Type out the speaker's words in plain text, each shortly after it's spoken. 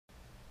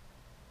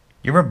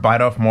You ever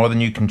bite off more than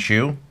you can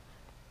chew?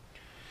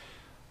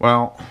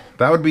 Well,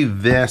 that would be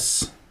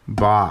this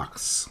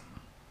box.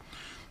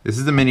 This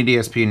is the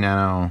miniDSP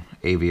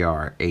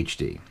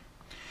nanoAVR-HD.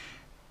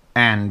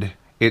 And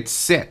it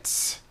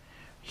sits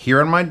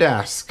here on my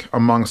desk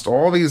amongst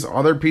all these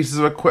other pieces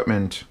of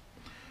equipment,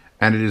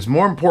 and it is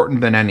more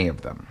important than any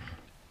of them.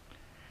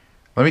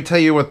 Let me tell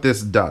you what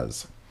this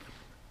does.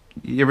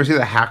 You ever see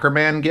the Hacker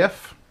Man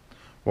GIF?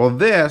 Well,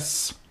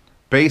 this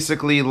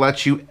basically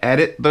lets you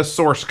edit the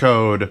source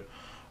code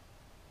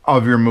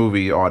of your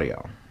movie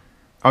audio,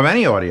 of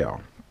any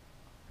audio.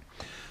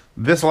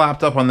 This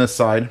laptop on this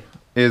side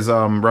is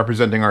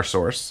representing our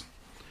source.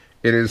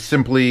 It is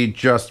simply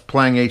just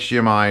playing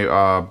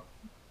HDMI,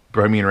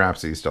 Bohemian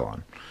Rhapsody still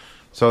on.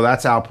 So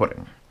that's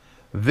outputting.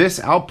 This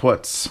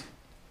outputs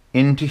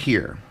into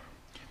here.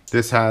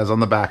 This has on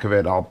the back of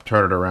it, I'll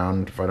turn it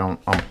around if I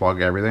don't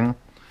unplug everything.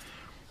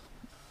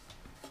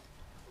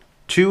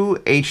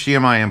 2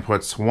 HDMI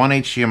inputs, 1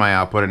 HDMI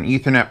output, an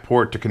Ethernet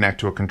port to connect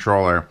to a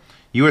controller,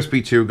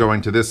 USB 2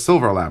 going to this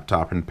silver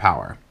laptop and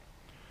power.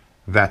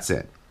 That's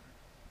it.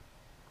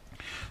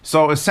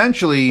 So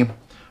essentially,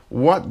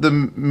 what the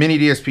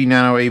miniDSP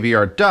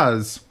nanoAVR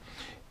does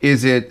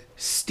is it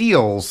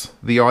steals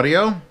the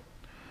audio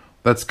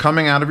that's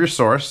coming out of your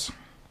source,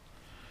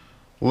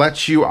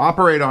 lets you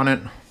operate on it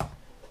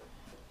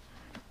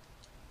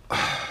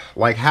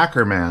like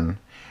Hacker Man,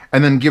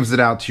 and then gives it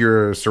out to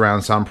your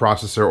surround sound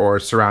processor or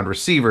surround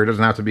receiver. It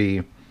doesn't have to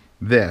be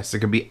this. It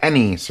could be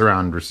any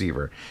surround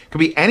receiver. It could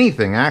be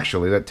anything,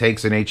 actually, that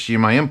takes an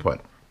HDMI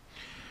input.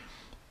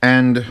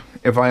 And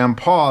if I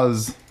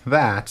unpause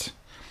that,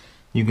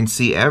 you can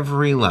see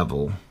every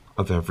level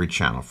of every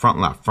channel. Front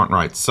left, front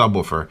right,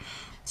 subwoofer,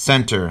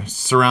 center,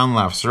 surround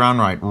left, surround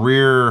right,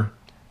 rear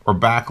or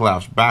back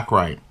left, back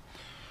right.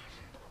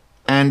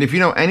 And if you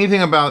know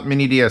anything about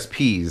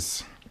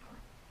miniDSPs,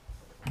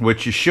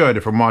 which you should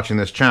if I'm watching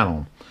this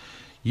channel,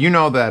 you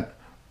know that,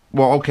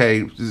 well,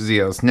 okay,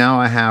 Zeos, now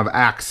I have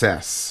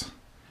access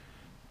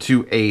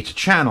to 8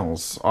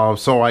 channels.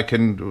 So I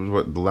can,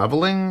 what,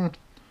 leveling?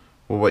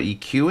 What,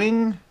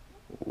 EQing?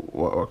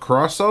 What,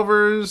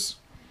 crossovers?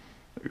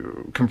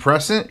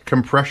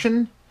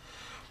 Compression?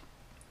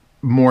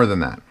 More than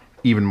that.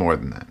 Even more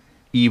than that.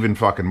 Even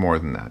fucking more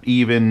than that.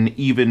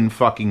 Even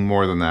fucking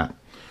more than that.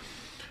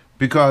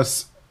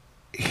 Because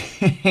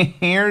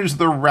here's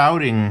the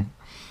routing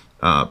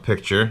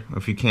picture,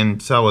 if you can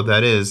tell what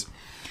that is.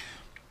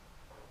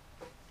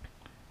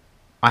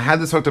 I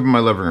had this hooked up in my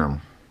living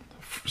room.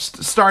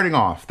 Starting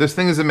off, this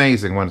thing is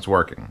amazing when it's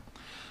working.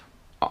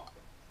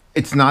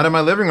 It's not in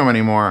my living room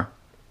anymore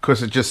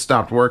because it just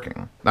stopped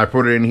working. I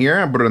put it in here,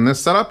 I put it in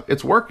this setup,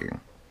 it's working.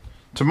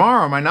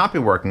 Tomorrow it might not be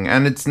working,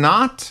 and it's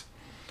not.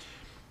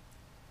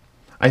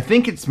 I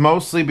think it's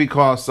mostly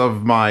because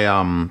of my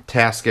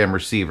Tascam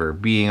receiver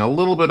being a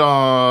little bit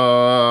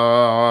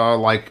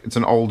like it's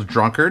an old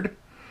drunkard.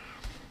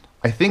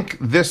 I think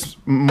this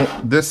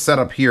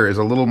setup here is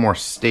a little more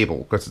stable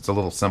because it's a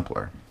little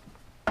simpler.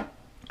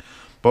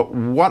 But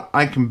what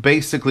I can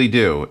basically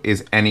do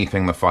is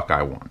anything the fuck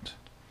I want.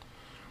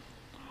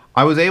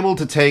 I was able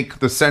to take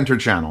the center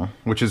channel,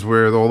 which is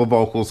where all the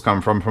vocals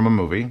come from a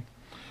movie,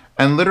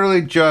 and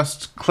literally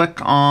just click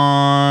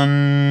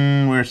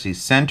on, where's he?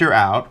 Center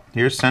out.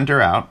 Here's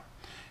center out.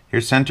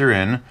 Here's center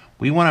in.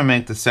 We want to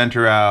make the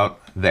center out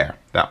there.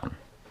 That one.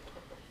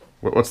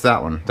 What's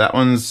that one? That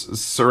one's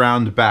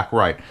surround back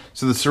right.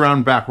 So the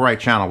surround back right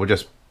channel would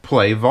just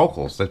play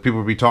vocals that people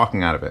would be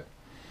talking out of it.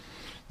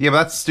 Yeah, but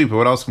that's stupid.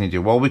 What else can you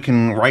do? Well, we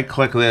can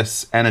right-click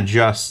this and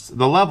adjust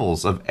the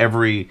levels of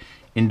every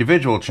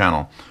individual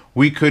channel.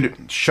 We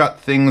could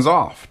shut things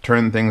off,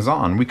 turn things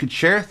on. We could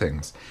share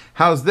things.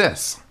 How's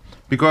this?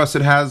 Because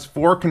it has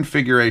 4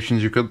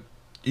 configurations you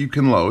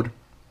can load.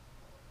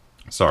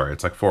 Sorry,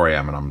 it's like 4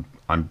 a.m. and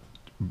I'm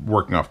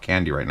working off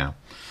candy right now.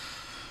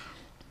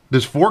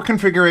 There's 4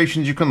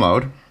 configurations you can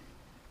load,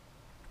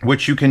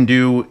 which you can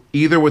do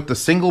either with the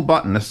single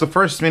button. This is the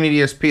first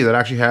miniDSP that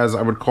actually has,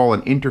 I would call,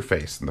 an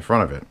interface in the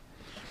front of it,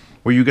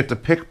 where you get to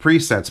pick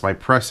presets by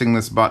pressing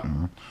this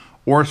button,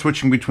 or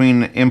switching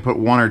between input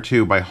 1 or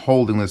 2 by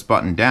holding this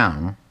button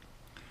down.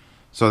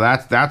 So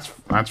that's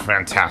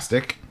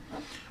fantastic.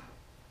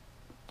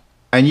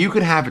 And you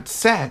could have it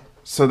set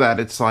so that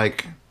it's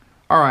like,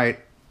 all right,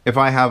 if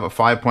I have a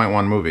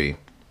 5.1 movie,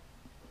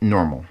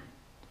 normal.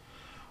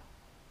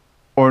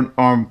 Or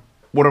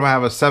what if I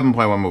have a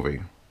 7.1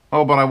 movie?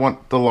 Oh, but I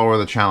want to lower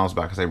the channels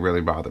back because they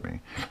really bother me.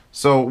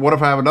 So what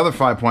if I have another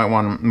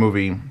 5.1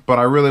 movie, but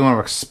I really want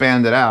to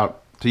expand it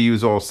out to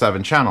use all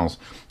 7 channels?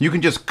 You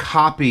can just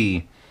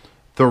copy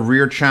the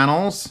rear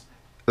channels,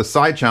 the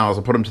side channels,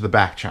 and put them to the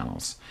back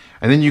channels.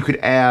 And then you could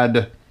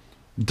add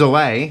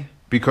delay,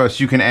 because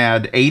you can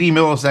add 80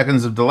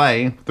 milliseconds of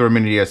delay through a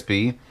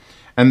miniDSP,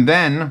 and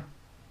then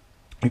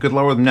you could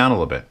lower them down a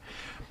little bit.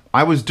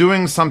 I was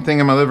doing something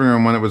in my living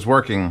room when it was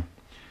working.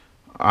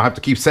 I have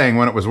to keep saying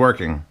when it was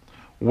working,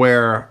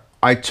 where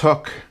I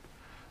took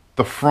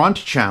the front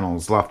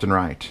channels left and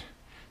right,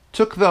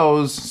 took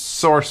those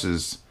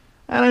sources,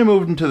 and I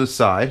moved them to the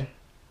side,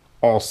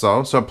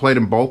 also, so it played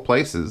in both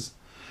places.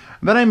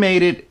 Then I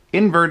made it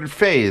inverted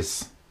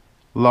phase,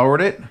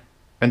 lowered it,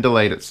 and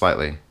delayed it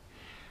slightly.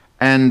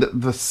 And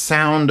the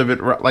sound of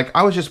it, like,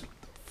 I was just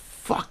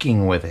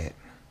fucking with it.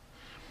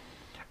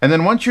 And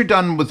then once you're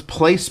done with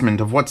placement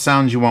of what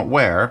sounds you want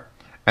where,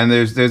 and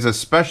there's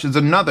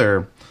LFE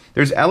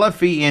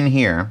in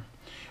here,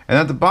 and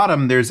at the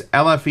bottom there's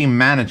LFE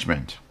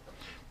management.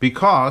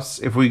 Because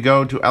if we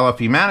go to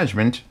LFE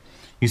management,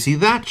 you see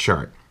that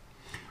chart,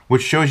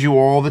 which shows you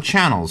all the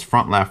channels,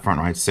 front, left, front,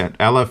 right, set,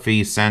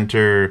 LFE,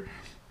 center,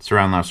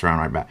 surround left,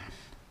 surround right, back.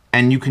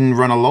 And you can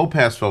run a low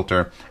pass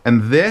filter,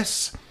 and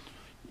this,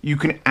 you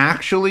can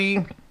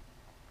actually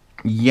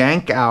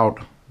yank out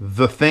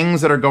the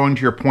things that are going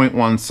to your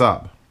 0.1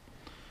 sub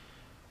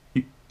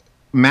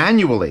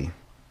manually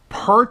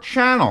per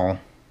channel,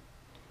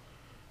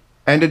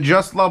 and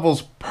adjust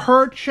levels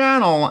per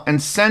channel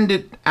and send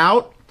it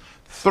out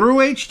through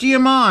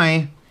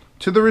HDMI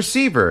to the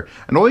receiver.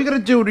 And all you gotta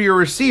do to your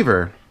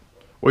receiver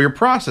or your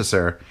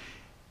processor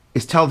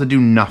is tell it to do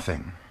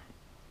nothing.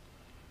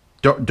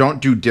 Don't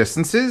do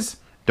distances,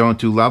 don't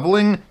do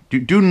leveling,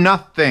 do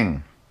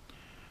nothing.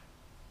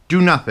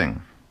 Do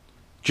nothing.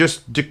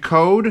 Just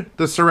decode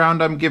the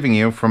surround I'm giving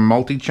you from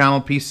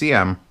multi-channel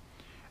PCM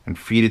and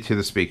feed it to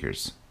the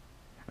speakers.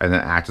 And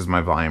then act as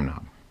my volume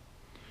knob.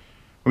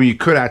 I mean, you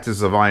could act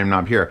as a volume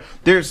knob here.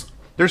 There's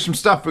some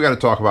stuff we got to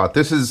talk about.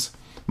 This is,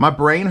 my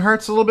brain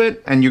hurts a little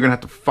bit, and you're going to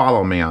have to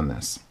follow me on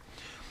this.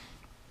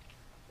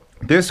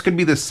 This could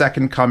be the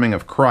second coming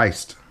of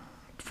Christ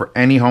for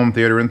any home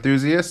theater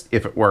enthusiast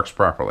if it works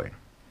properly.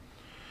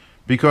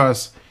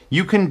 Because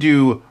you can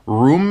do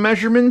room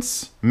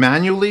measurements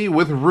manually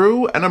with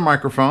RU and a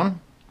microphone,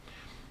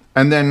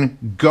 and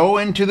then go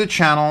into the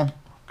channel,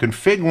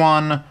 config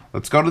 1,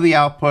 let's go to the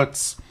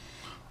outputs,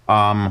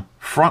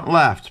 front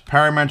left,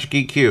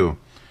 parametric EQ,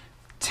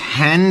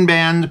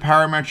 10-band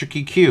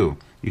parametric EQ.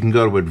 You can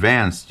go to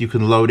advanced, you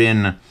can load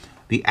in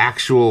the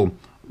actual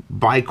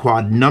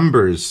biquad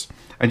numbers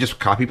and just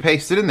copy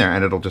paste it in there,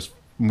 and it'll just,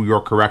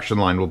 your correction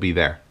line will be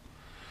there.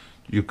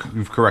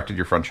 You've corrected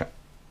your front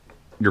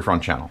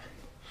channel.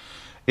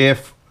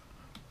 If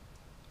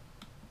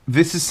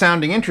this is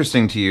sounding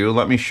interesting to you,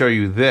 let me show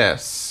you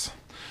this.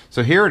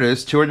 So here it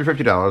is,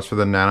 $250 for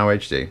the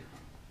nanoAVR-HD.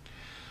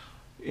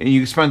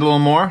 You spend a little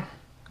more,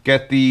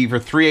 get the, for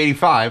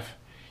 $385,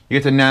 you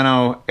get the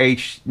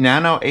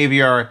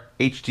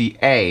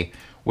nanoAVR-HD,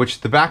 which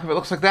the back of it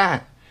looks like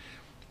that.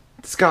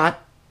 It's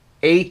got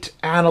 8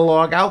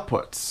 analog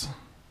outputs.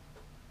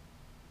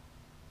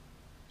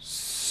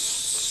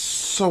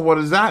 So what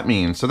does that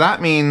mean? So that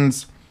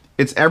means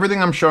it's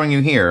everything I'm showing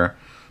you here,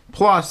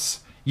 plus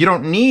you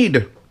don't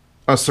need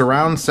a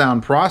surround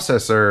sound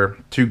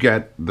processor to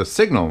get the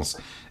signals.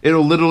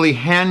 It'll literally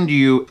hand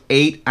you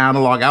 8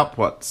 analog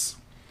outputs.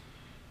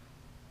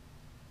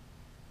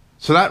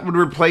 So that would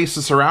replace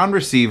a surround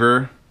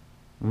receiver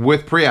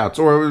with pre-outs,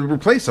 or it would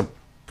replace a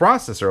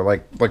processor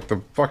like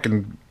the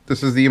fucking,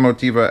 this is the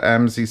Emotiva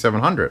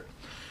MZ700.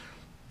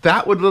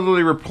 That would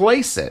literally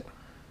replace it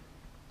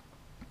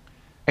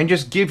and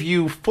just give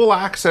you full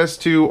access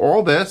to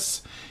all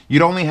this.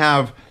 You'd only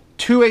have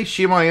 2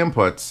 HDMI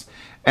inputs,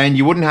 and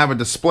you wouldn't have a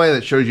display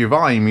that shows you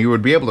volume. You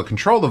would be able to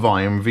control the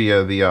volume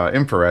via the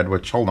infrared,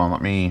 which, hold on,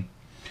 let me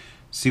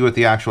see what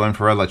the actual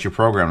infrared lets you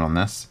program on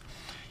this.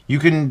 You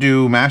can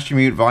do master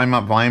mute, volume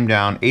up, volume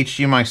down,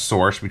 HDMI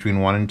source between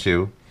 1 and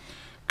 2,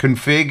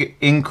 config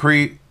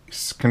increase,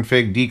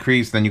 config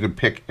decrease, then you could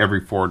pick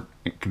every 4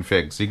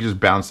 configs. So you can just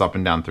bounce up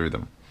and down through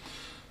them.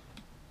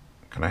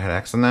 Can I hit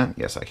X on that?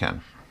 Yes, I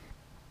can.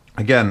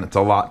 Again, it's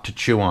a lot to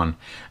chew on.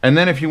 And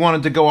then if you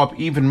wanted to go up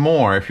even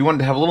more, if you wanted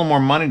to have a little more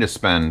money to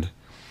spend,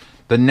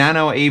 the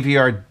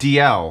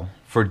nanoAVR-DL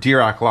for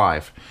Dirac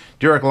Live.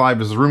 Dirac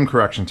Live is room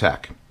correction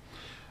tech.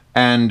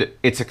 And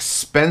it's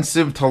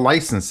expensive to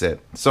license it.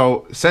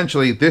 So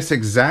essentially, this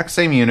exact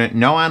same unit,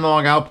 no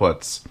analog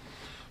outputs,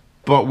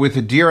 but with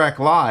a Dirac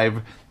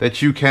Live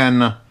that you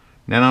can...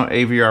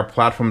 nanoAVR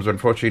platforms are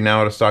unfortunately now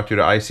out of stock due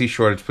to IC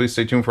shortage. Please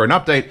stay tuned for an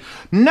update.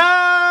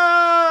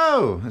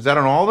 No! Is that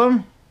on all of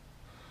them?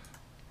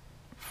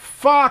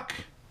 Fuck!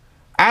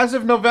 As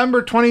of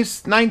November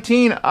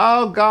 2019,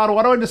 oh god,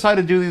 why do I decide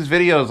to do these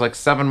videos like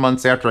 7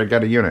 months after I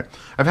get a unit?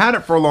 I've had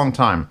it for a long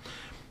time.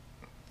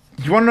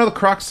 Do you want to know the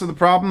crux of the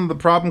problem? The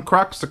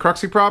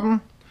cruxy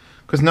problem?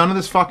 Because none of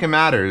this fucking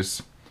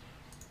matters.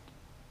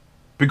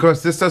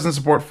 Because this doesn't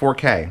support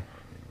 4K.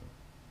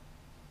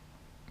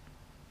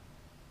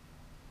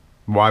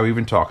 Why are we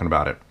even talking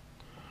about it?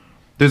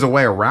 There's a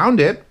way around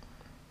it.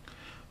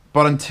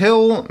 But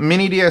until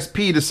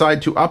miniDSP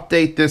decide to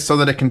update this so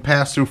that it can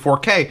pass through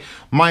 4K,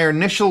 my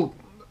initial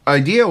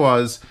idea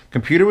was,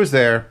 computer was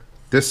there,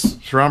 this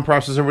surround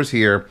processor was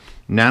here,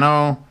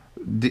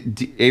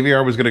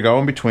 nanoAVR was going to go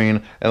in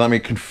between, and let me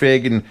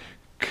config and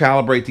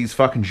calibrate these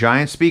fucking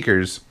giant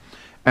speakers,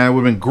 and it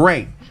would have been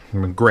great. It would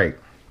have been great.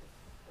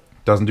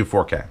 Doesn't do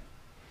 4K.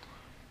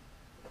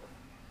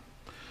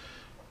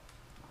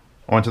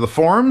 I went to the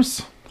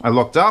forums, I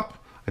looked up,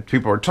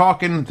 people were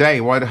talking, hey,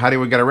 how do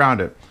we get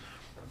around it?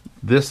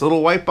 This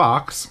little white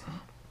box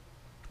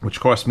which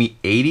cost me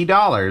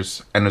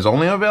 $80 and is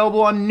only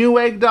available on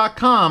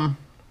newegg.com.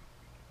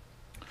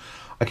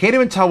 I can't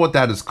even tell what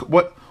that is.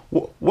 What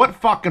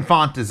fucking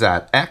font is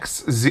that?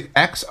 XOLOY?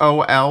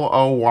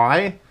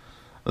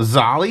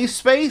 Zolly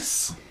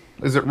space?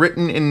 Is it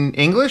written in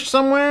English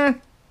somewhere?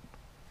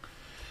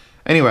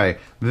 Anyway,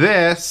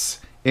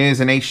 this is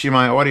an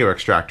HDMI audio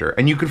extractor,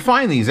 and you can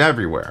find these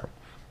everywhere,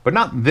 but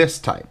not this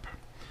type.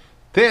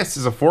 This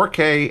is a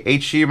 4K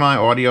HDMI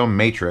audio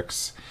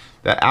matrix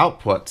that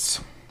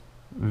outputs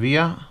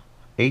via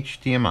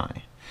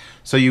HDMI.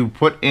 So you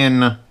put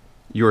in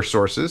your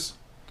sources,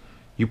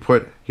 you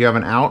have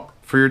an out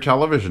for your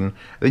television,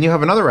 then you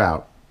have another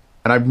out.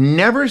 And I've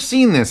never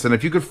seen this, and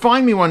if you could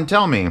find me one,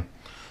 tell me.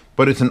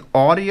 But it's an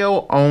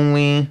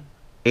audio-only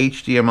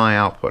HDMI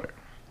outputter,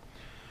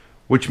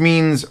 which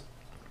means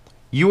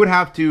you would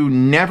have to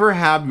never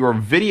have your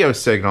video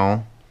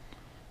signal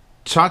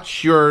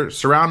touch your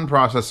surround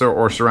processor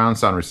or surround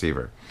sound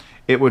receiver.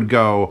 It would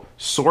go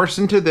source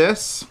into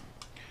this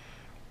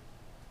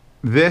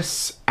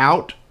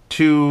out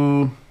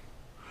to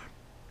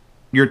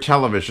your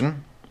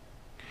television,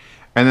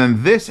 and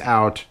then this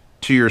out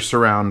to your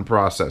surround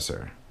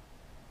processor.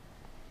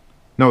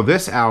 No,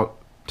 this out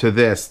to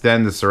this,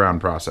 then the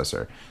surround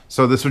processor.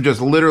 So this would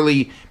just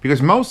literally,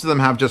 because most of them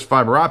have just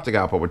fiber optic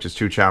output, which is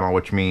 2-channel,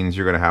 which means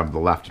you're going to have the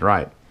left and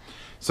right.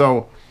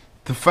 So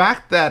the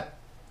fact that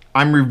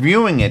I'm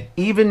reviewing it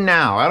even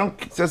now,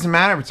 it doesn't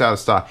matter if it's out of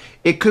stock.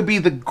 It could be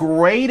the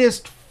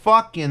greatest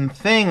fucking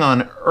thing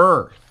on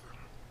earth.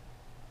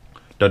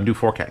 Doesn't do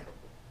 4K.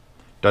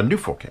 Doesn't do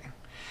 4K.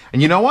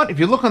 And you know what? If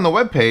you look on the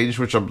webpage,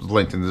 which is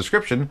linked in the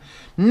description,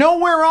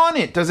 nowhere on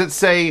it does it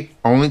say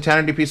only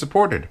 1080p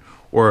supported,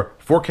 or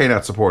 4K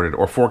not supported,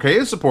 or 4K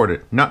is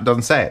supported. No, it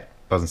doesn't say it.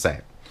 Doesn't say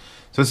it.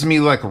 So this is me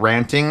like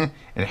ranting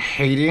and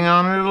hating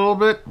on it a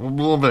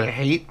little bit of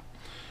hate.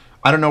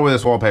 I don't know where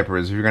this wallpaper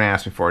is. If you're gonna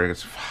ask me for it,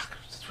 it's fuck.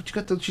 That's what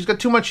you got. She's got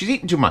too much. She's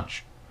eating too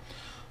much.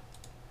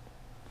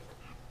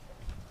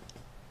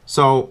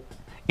 So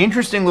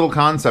interesting little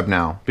concept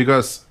now,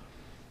 because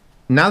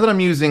now that I'm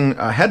using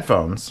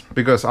headphones,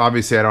 because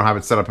obviously I don't have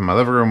it set up in my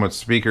living room with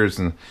speakers,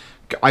 and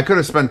I could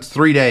have spent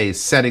 3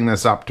 days setting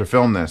this up to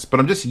film this,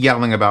 but I'm just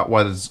yelling about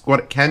what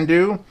it can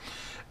do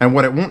and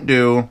what it won't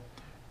do,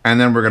 and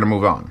then we're going to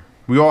move on.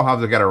 We all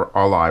have to get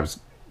our lives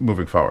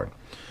moving forward.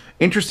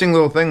 Interesting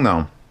little thing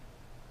though.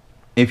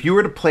 If you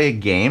were to play a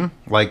game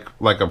like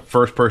a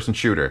first-person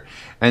shooter,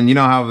 and you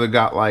know how they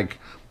got like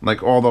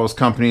all those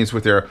companies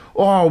with their,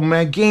 oh,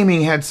 my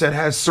gaming headset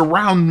has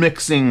surround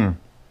mixing.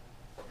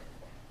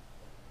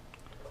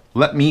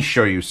 Let me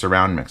show you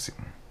surround mixing.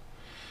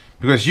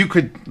 Because you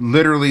could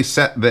literally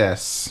set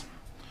this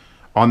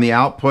on the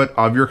output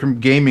of your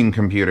gaming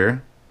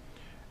computer.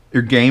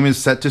 Your game is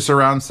set to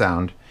surround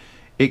sound.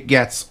 It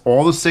gets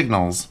all the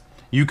signals.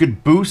 You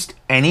could boost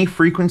any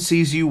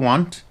frequencies you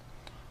want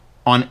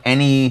on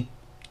any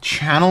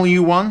channel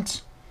you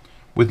want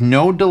with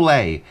no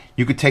delay.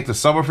 You could take the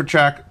subwoofer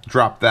track,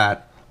 drop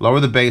that, lower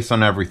the bass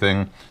on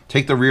everything,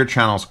 take the rear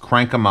channels,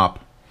 crank them up.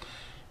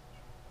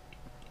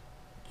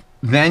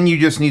 Then you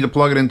just need to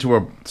plug it into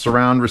a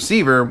surround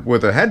receiver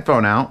with a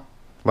headphone out,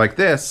 like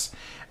this,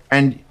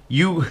 and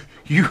you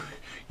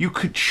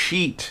could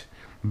cheat,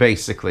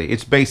 basically.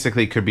 It's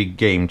basically could be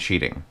game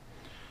cheating.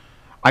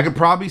 I could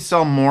probably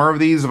sell more of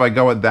these if I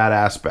go at that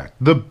aspect.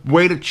 The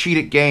way to cheat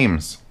at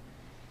games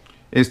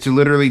is to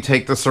literally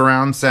take the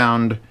surround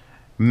sound,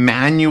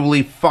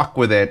 manually fuck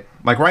with it.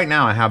 Like right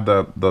now I have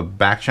the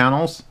back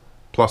channels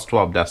plus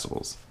 12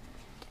 decibels.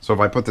 So if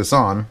I put this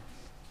on,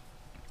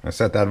 I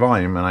set that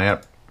volume,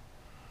 and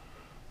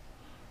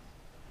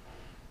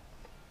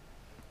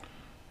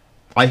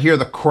I hear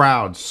the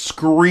crowd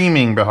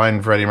screaming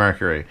behind Freddie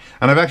Mercury.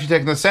 And I've actually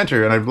taken the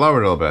center and I've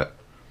lowered it a little bit.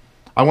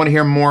 I want to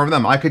hear more of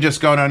them. I could just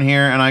go down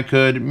here and I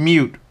could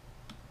mute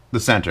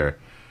the center.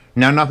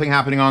 Now nothing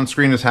happening on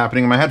screen is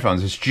happening in my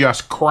headphones. It's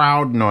just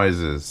crowd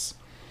noises.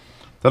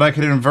 Then I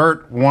could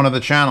invert one of the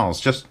channels.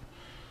 Just,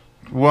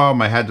 whoa,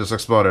 my head just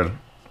exploded.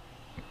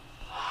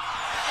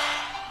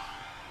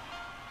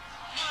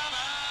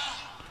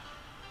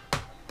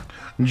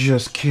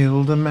 Just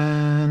killed a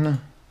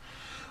man.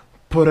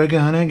 Put a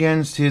gun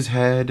against his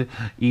head.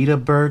 Eat a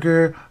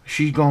burger.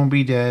 She's gonna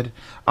be dead.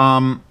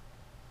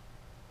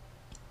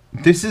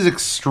 This is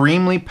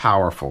extremely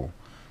powerful.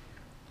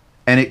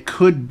 And it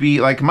could be,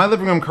 like, my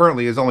living room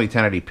currently is only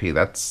 1080p.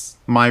 That's,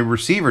 my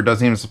receiver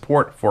doesn't even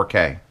support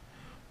 4K.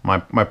 My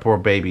poor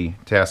baby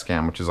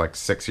Tascam, which is like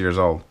 6 years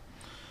old.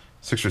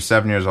 6 or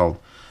 7 years old.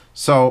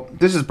 So,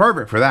 this is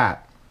perfect for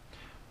that.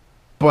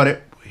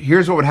 But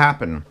here's what would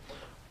happen.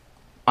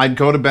 I'd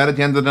go to bed at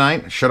the end of the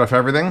night, shut off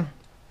everything,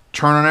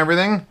 turn on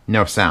everything,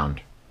 no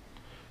sound.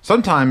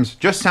 Sometimes,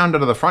 just sound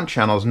out of the front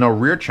channels, no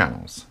rear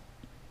channels.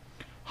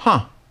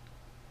 Huh.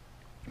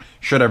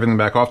 Shut everything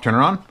back off, turn it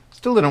on,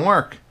 still didn't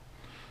work.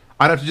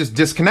 I'd have to just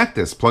disconnect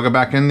this, plug it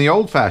back in the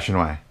old-fashioned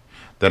way.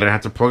 Then I'd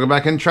have to plug it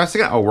back in, test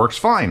again. Oh, works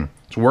fine.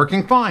 It's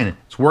working fine.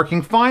 It's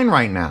working fine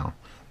right now.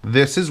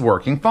 This is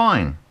working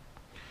fine.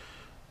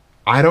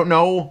 I don't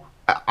know.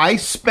 I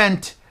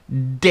spent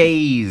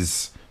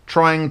days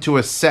trying to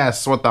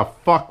assess what the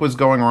fuck was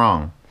going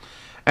wrong.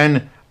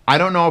 And I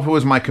don't know if it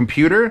was my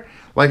computer.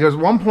 Like, at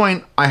one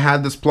point, I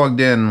had this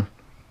plugged in.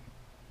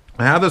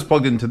 I have this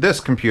plugged into this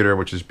computer,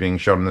 which is being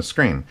shown on the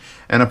screen.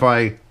 And if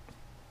I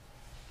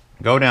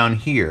go down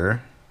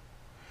here,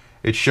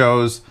 it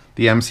shows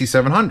the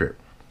MC700.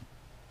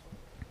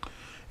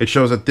 It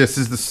shows that this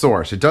is the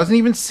source. It doesn't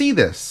even see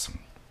this.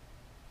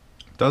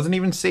 It doesn't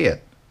even see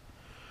it.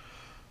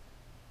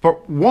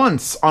 But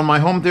once on my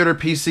home theater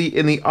PC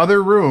in the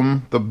other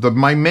room,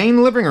 my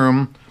main living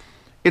room,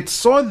 it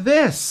saw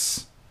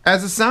this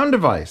as a sound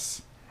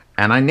device.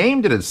 And I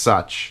named it as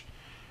such.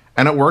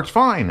 And it worked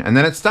fine. And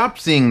then it stopped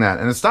seeing that.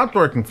 And it stopped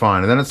working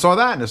fine. And then it saw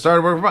that. And it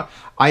started working fine.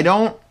 I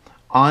don't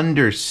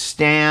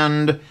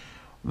understand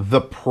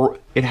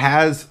it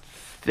has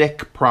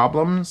thick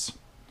problems.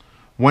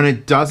 When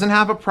it doesn't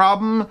have a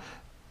problem,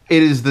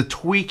 it is the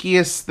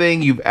tweakiest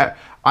thing you've ever...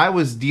 I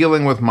was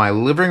dealing with my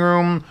living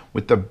room,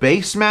 with the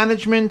bass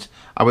management.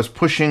 I was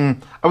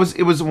pushing...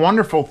 It was a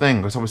wonderful thing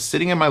because I was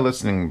sitting in my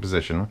listening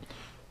position,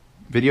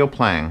 video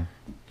playing.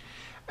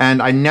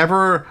 And I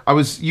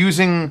was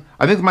using...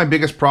 I think my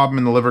biggest problem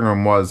in the living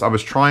room was I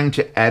was trying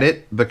to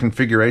edit the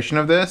configuration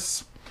of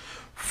this.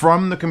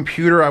 From the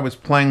computer, I was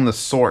playing the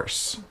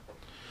source.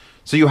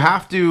 So you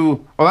have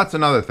to... Oh, that's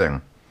another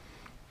thing.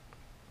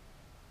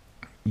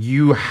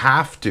 You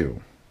have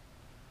to,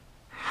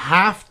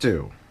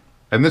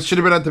 and this should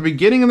have been at the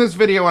beginning of this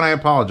video, and I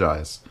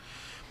apologize,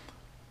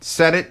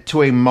 set it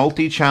to a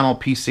multi-channel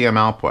PCM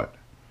output.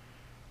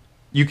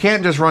 You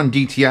can't just run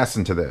DTS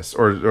into this,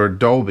 or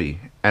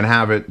Dolby, and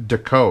have it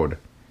decode.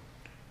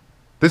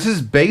 This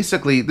is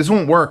basically, this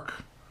won't work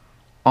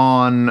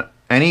on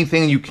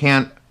anything you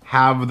can't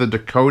have the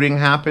decoding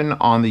happen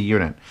on the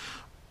unit.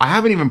 I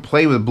haven't even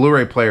played with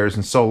Blu-ray players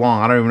in so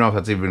long, I don't even know if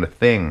that's even a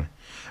thing.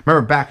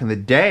 Remember back in the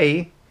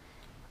day,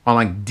 on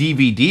like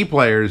DVD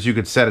players, you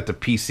could set it to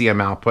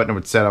PCM output and it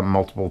would set up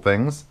multiple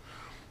things.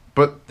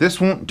 But this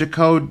won't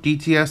decode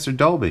DTS or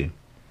Dolby.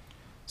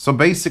 So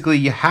basically,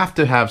 you have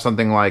to have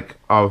something like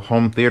a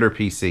home theater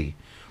PC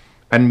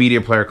and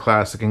Media Player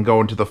Classic and go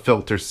into the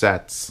filter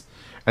sets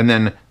and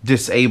then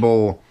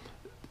disable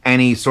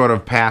any sort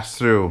of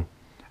pass-through.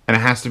 And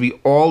it has to be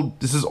all...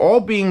 This is all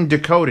being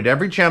decoded.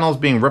 Every channel is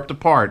being ripped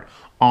apart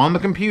on the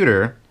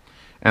computer.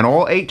 And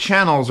all 8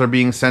 channels are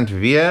being sent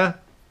via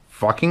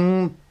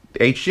fucking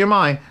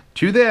HDMI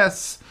to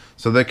this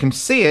so they can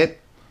see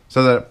it,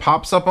 so that it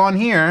pops up on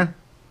here.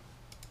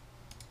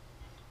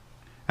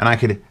 And I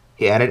could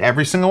edit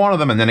every single one of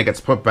them, and then it gets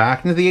put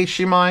back into the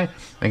HDMI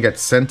and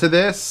gets sent to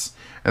this.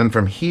 And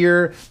from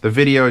here, the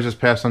video is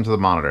just passed onto the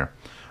monitor.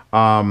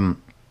 I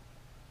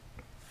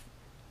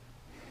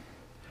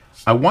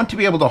want to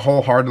be able to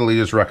wholeheartedly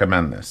just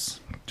recommend this.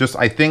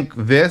 I think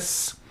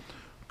this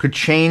could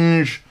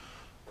change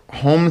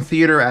home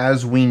theater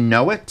as we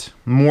know it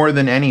more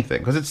than anything,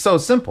 because it's so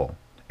simple.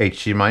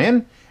 HDMI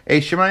in,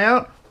 HDMI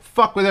out,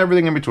 fuck with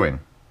everything in between.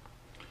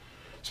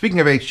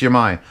 Speaking of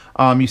HDMI,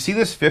 you see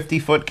this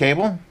 50-foot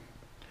cable?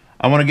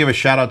 I want to give a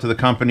shout out to the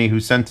company who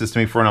sent this to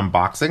me for an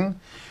unboxing.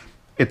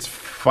 It's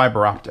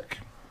fiber optic.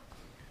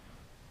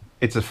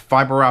 It's a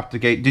fiber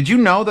optic. Did you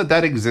know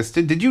that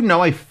existed? Did you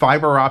know a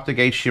fiber optic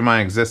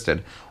HDMI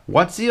existed?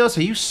 What, Zeos?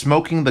 Are you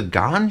smoking the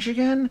ganj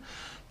again?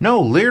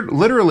 No,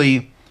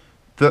 literally...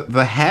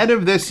 The head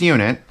of this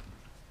unit,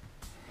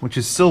 which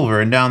is silver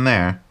and down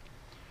there,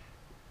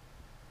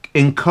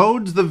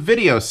 encodes the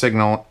video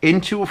signal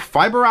into a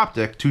fiber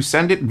optic to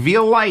send it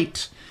via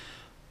light.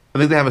 I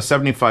think they have a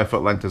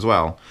 75-foot length as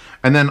well.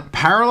 And then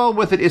parallel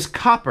with it is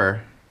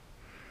copper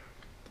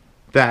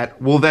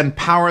that will then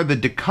power the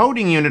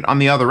decoding unit on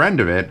the other end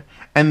of it.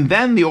 And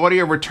then the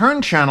audio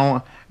return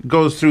channel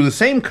goes through the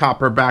same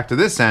copper back to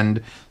this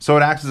end. So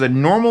it acts as a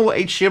normal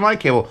HDMI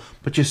cable.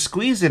 But you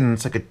squeeze it and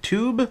it's like a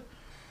tube.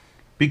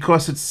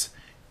 Because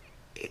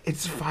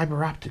it's a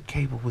fiber optic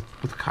cable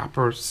with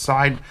copper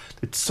side.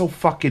 It's so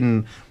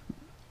fucking...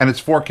 And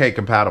it's 4K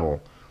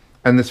compatible.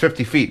 And it's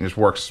 50 feet and it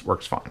works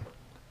fine.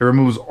 It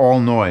removes all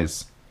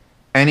noise.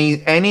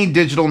 Any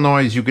digital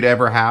noise you could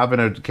ever have in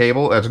a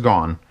cable, that's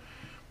gone.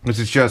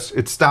 Because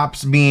it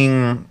stops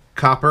being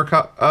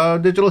copper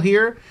digital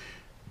here.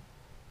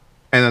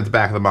 And then the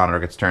back of the monitor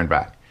gets turned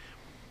back.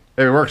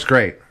 It works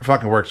great. It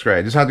fucking works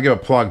great. Just have to give a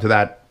plug to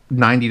that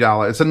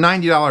 $90. It's a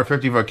 $90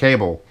 50-foot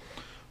cable.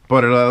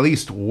 But it at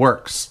least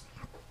works.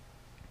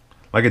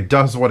 Like it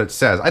does what it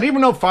says. I didn't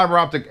even know fiber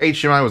optic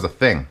HDMI was a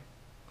thing.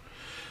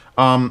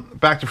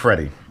 Back to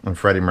Freddie and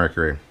Freddie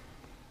Mercury.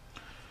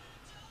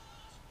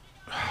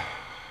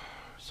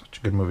 Such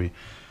a good movie.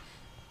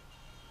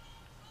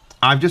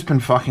 I've just been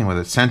fucking with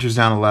it. Center's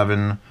down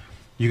 11.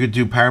 You could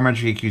do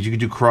parametric EQs. You could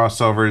do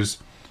crossovers.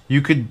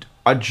 You could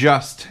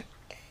adjust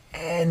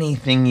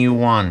anything you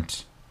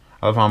want.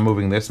 I love how I'm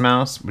moving this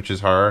mouse, which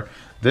is her.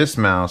 This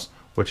mouse,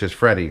 which is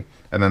Freddie.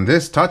 And then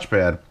this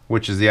touchpad,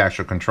 which is the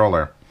actual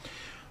controller.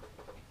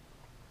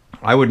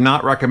 I would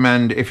not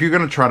recommend, if you're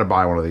going to try to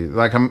buy one of these,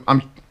 like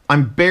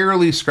I'm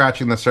barely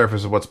scratching the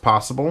surface of what's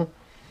possible.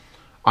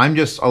 I'm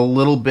just a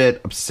little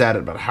bit upset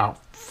about how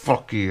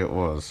fucky it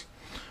was.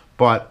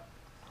 But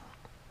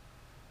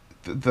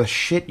the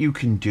shit you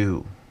can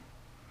do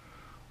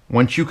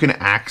once you can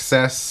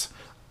access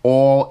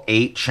all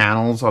 8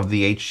 channels of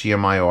the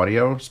HDMI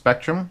audio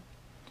spectrum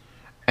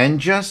and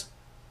just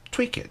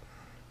tweak it.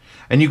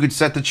 And you could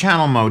set the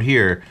channel mode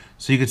here,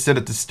 so you could set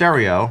it to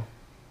stereo.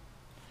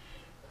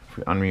 If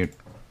we unmute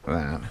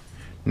that.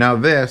 Now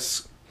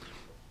this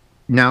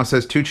now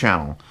says 2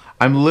 channel.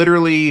 I'm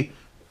literally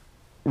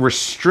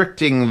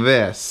restricting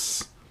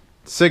this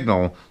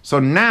signal. So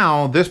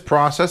now this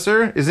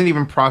processor isn't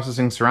even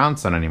processing surround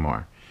sound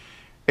anymore.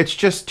 It's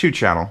just 2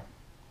 channel.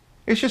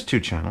 It's just 2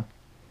 channel.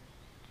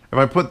 If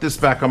I put this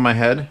back on my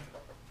head,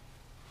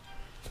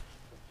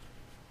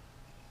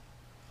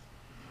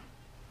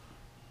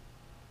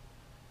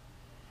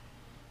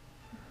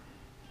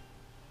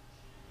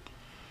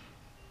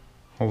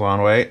 hold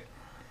on, wait.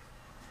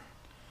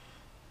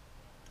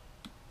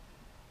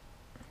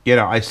 You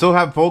know, I still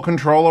have full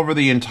control over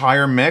the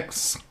entire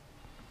mix.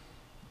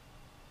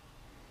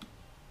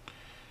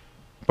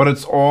 But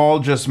it's all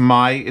just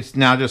it's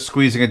now just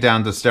squeezing it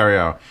down to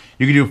stereo.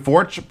 You can do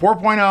 4.0,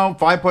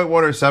 5.1,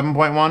 or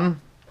 7.1.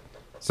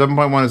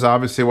 7.1 is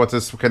obviously what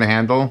this can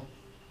handle.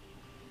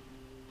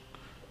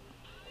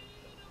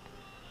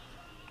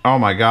 Oh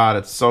my god,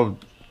 it's so...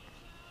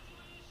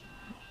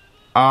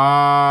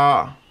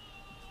 God.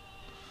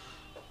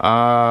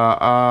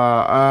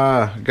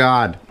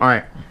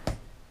 Alright.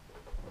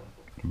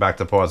 Back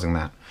to pausing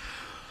that.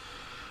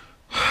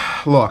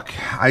 Look,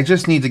 I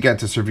just need to get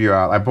this review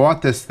out. I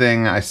bought this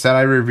thing. I said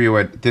I'd review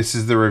it. This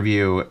is the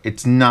review.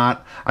 It's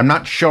not... I'm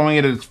not showing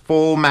it at its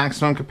full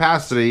maximum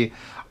capacity.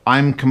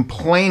 I'm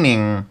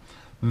complaining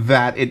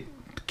that it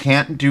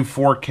can't do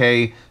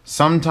 4K.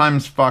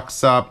 Sometimes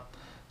fucks up.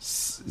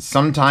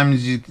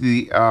 Sometimes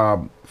the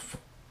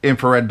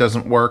infrared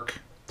doesn't work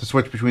to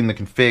switch between the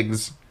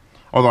configs.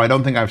 Although I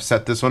don't think I've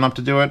set this one up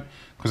to do it,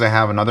 because I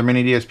have another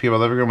miniDSP in my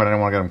living room, but I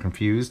don't want to get them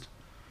confused.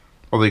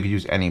 Although you could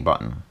use any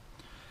button.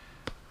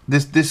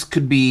 This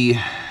could be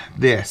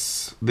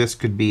this. This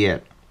could be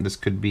it. This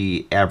could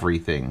be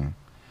everything.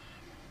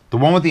 The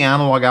one with the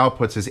analog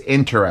outputs is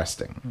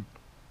interesting.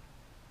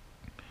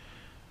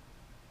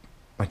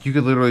 Like, you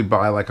could literally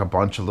buy like a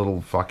bunch of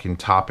little fucking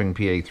topping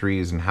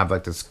PA3s and have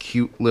like this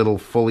cute little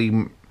fully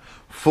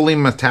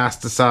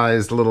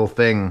metastasized little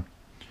thing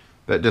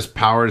that just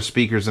powers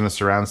speakers in a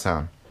surround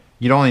sound.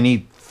 You'd only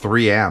need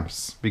 3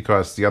 amps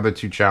because the other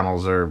 2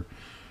 channels are...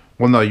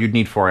 Well, no, you'd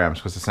need 4 amps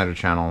because the center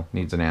channel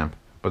needs an amp.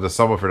 But the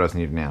subwoofer doesn't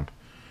need an amp.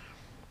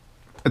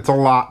 It's a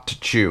lot to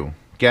chew.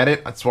 Get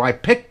it? That's why I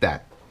picked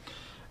that.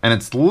 And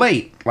it's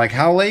late. Like,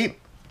 how late?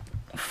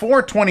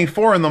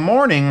 4:24 in the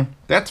morning.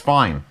 That's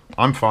fine.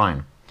 I'm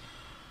fine.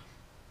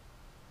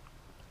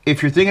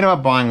 If you're thinking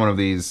about buying one of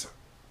these,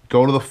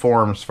 go to the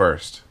forums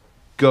first.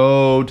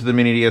 Go to the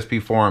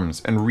miniDSP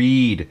forums and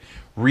read.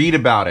 Read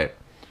about it.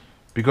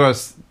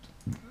 Because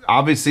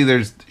obviously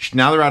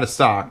now they're out of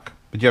stock,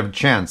 but you have a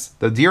chance.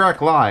 The Dirac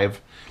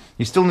Live...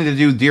 You still need to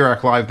do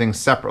Dirac Live things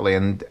separately,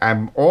 and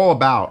I'm all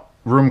about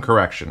room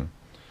correction.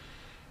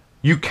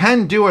 You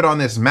can do it on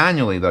this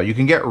manually, though. You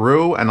can get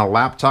RU and a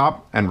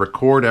laptop and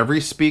record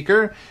every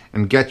speaker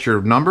and get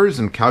your numbers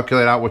and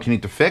calculate out what you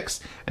need to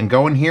fix and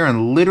go in here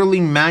and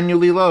literally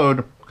manually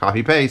load,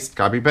 copy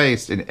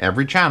paste in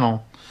every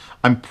channel.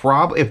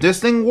 If this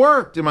thing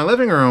worked in my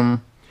living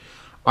room,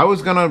 I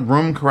was gonna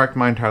room correct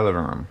my entire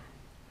living room,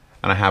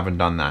 and I haven't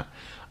done that.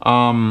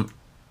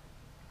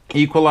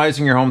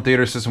 Equalizing your home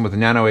theater system with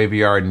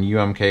nanoAVR and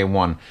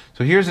UMK1.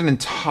 So here's an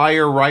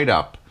entire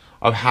write-up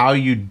of how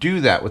you do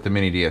that with the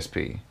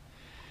miniDSP.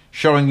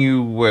 Showing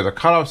you where the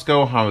cutoffs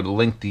go, how to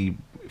link the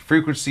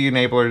frequency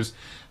enablers,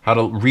 how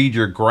to read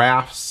your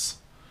graphs,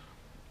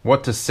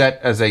 what to set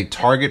as a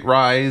target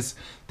rise.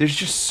 There's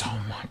just so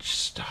much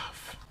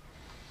stuff.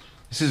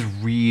 This is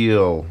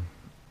real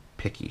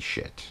picky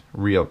shit.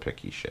 Real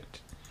picky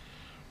shit.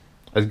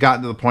 I've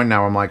gotten to the point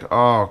now where I'm like,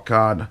 oh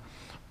God,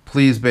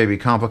 please, baby,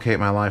 complicate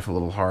my life a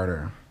little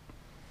harder.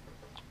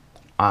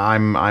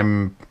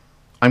 I'm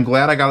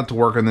glad I got it to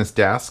work on this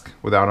desk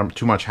without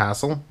too much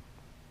hassle.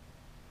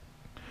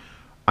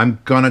 I'm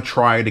gonna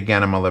try it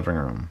again in my living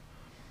room.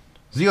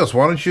 Zeos,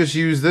 why don't you just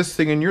use this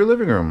thing in your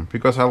living room?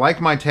 Because I like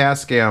my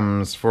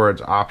Tascams for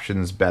its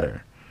options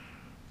better.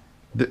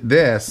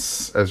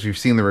 This, as you've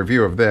seen the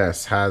review of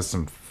this, has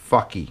some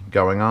fucky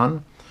going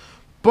on.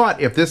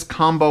 But if this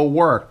combo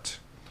worked,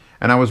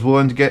 and I was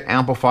willing to get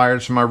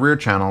amplifiers for my rear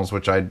channels,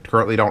 which I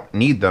currently don't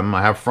need them.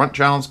 I have front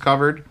channels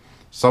covered.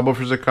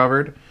 Subwoofers are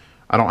covered.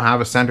 I don't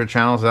have a center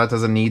channel, so that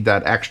doesn't need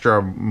that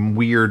extra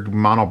weird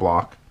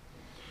monoblock.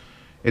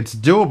 It's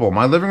doable.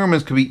 My living room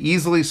could be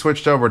easily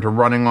switched over to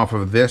running off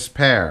of this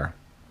pair.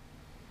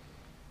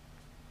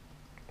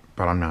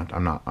 But I'm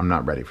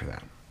not ready for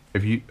that.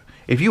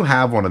 If you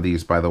have one of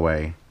these, by the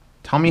way,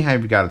 tell me how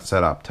you've got it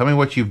set up. Tell me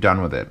what you've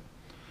done with it.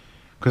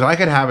 Because I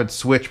could have it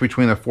switch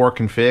between the 4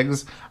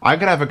 configs. I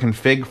could have a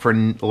config for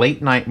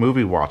late night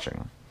movie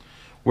watching,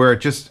 where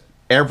it just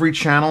every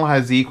channel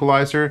has the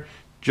equalizer.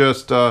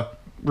 Just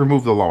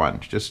remove the low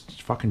end.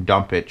 Just fucking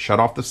dump it.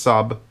 Shut off the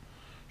sub.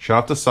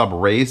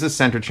 Raise the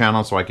center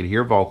channel so I could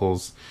hear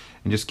vocals,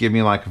 and just give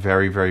me like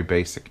very, very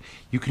basic.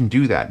 You can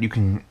do that. You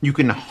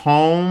can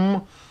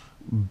home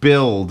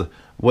build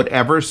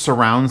whatever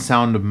surround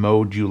sound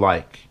mode you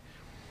like.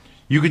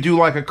 You could do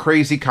like a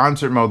crazy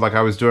concert mode like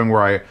I was doing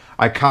where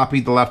I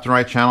copied the left and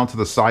right channel to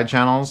the side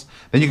channels.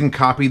 Then you can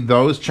copy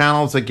those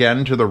channels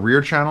again to the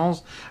rear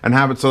channels and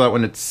have it so that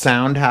when its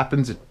sound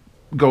happens, it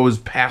goes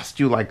past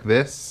you like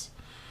this.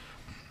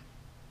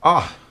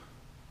 Ah.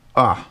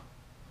 Ah.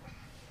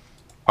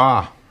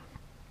 Ah.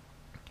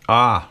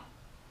 Ah.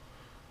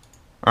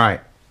 All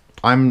right.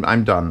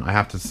 I'm done. I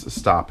have to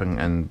stop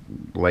and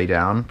lay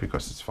down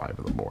because it's 5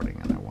 in the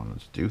morning and I wanted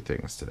to do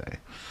things today.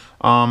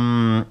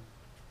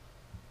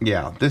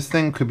 Yeah, this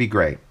thing could be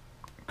great.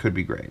 Could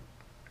be great.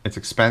 It's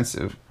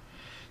expensive.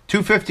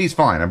 250 is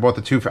fine. I bought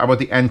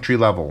the entry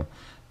level.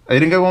 I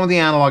didn't get one with the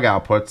analog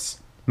outputs,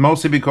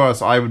 mostly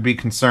because I would be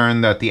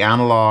concerned that the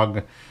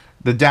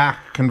DAC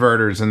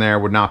converters in there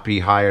would not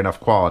be high enough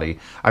quality.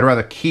 I'd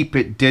rather keep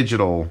it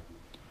digital.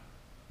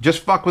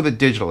 Just fuck with it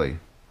digitally.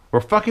 We're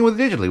fucking with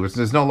it digitally, which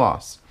there's no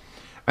loss.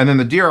 And then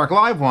the DRX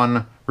Live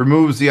one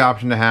removes the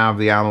option to have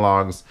the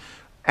analogs,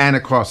 and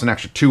it costs an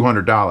extra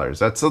 $200.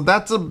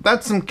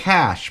 That's some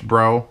cash,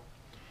 bro.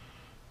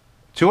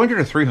 200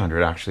 or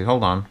 300 actually.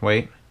 Hold on,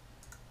 wait.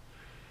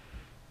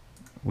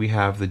 We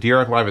have the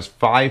DRX Live is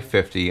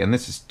 550, and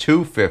this is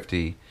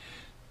 250,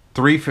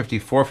 350,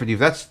 450.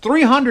 That's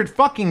 $300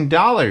 fucking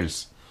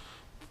dollars.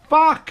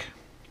 Fuck.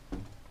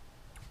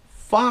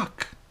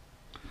 Fuck.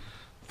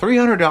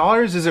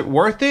 $300? Is it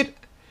worth it?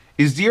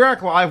 Is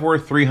DRX Live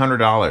worth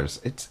 $300?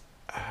 It's...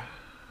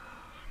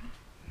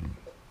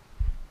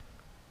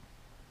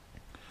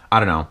 I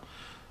don't know.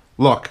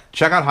 Look,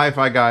 check out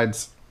Hi-Fi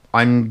Guides.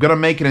 I'm going to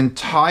make an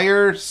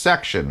entire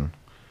section.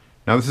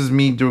 Now, this is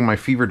me doing my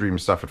fever dream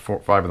stuff at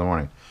 5 in the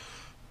morning.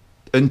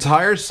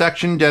 Entire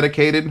section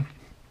dedicated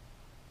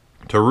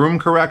to room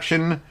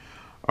correction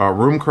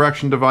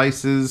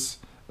devices,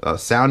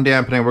 sound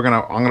dampening.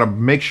 I'm gonna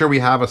make sure we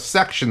have a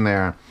section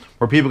there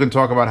where people can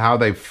talk about how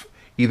they've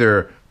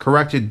either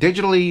corrected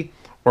digitally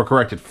or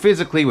corrected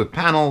physically with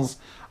panels.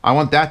 I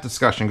want that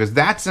discussion because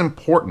that's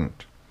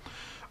important.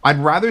 I'd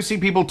rather see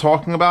people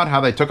talking about how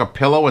they took a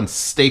pillow and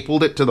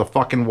stapled it to the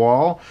fucking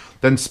wall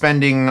than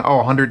spending,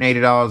 $180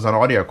 on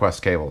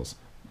AudioQuest cables.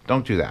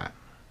 Don't do that.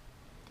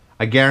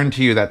 I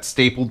guarantee you that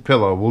stapled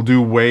pillow will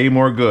do way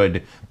more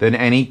good than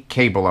any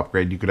cable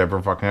upgrade you could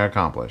ever fucking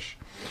accomplish.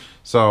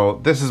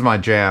 So, this is my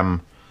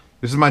jam.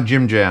 This is my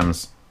Jim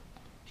Jams.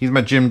 He's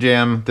my Jim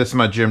Jam. This is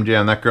my Jim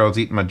Jam. That girl's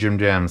eating my Jim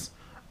Jams.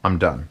 I'm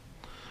done.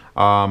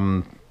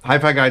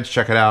 Hi-Fi Guides,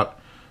 check it out.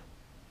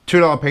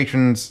 $2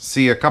 patrons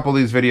see a couple of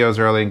these videos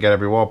early and get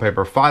every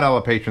wallpaper.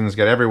 $5 patrons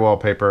get every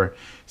wallpaper.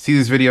 See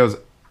these videos,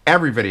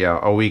 every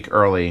video, a week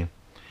early.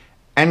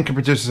 And can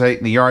participate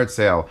in the yard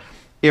sale.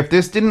 If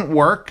this didn't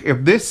work,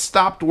 if this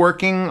stopped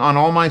working on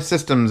all my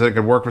systems that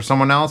could work for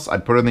someone else,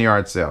 I'd put it in the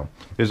yard sale.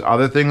 There's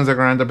other things that are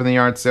going to end up in the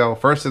yard sale.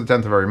 1st to the 10th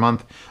of every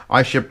month.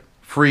 I ship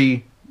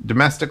free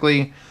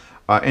domestically.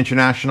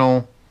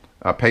 International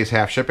pays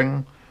half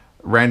shipping.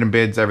 Random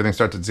bids, everything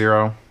starts at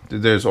 0.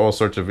 There's all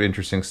sorts of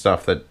interesting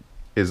stuff that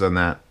is on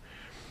that.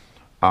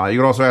 You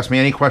can also ask me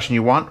any question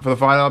you want for the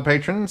 $5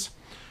 patrons.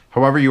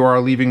 However, you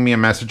are leaving me a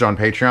message on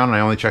Patreon, and I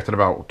only checked it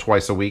about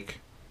twice a week.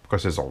 Of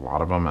course, there's a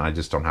lot of them, and I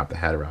just don't have the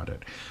head around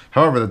it.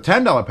 However, the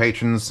 $10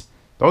 patrons,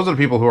 those are the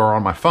people who are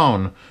on my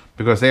phone,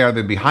 because they are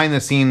the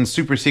behind-the-scenes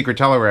super secret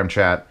Telegram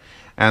chat,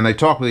 and they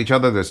talk with each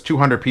other. There's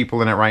 200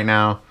 people in it right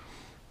now,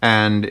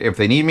 and if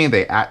they need me,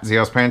 they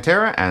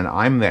 @ZeosPantera, and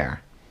I'm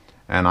there.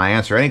 And I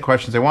answer any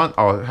questions they want.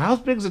 Oh, how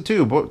big is the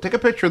tube? Take a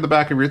picture of the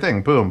back of your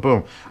thing. Boom,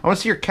 boom. I want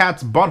to see your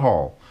cat's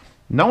butthole.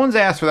 No one's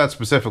asked for that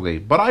specifically,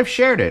 but I've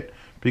shared it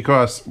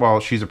because,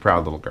 well, she's a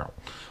proud little girl.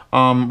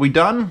 We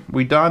done?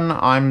 We done?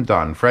 I'm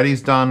done.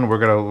 Freddy's done. We're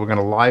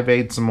gonna live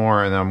aid some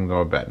more, and then I'm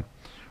gonna go to bed.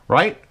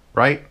 Right,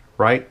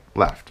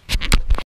 left.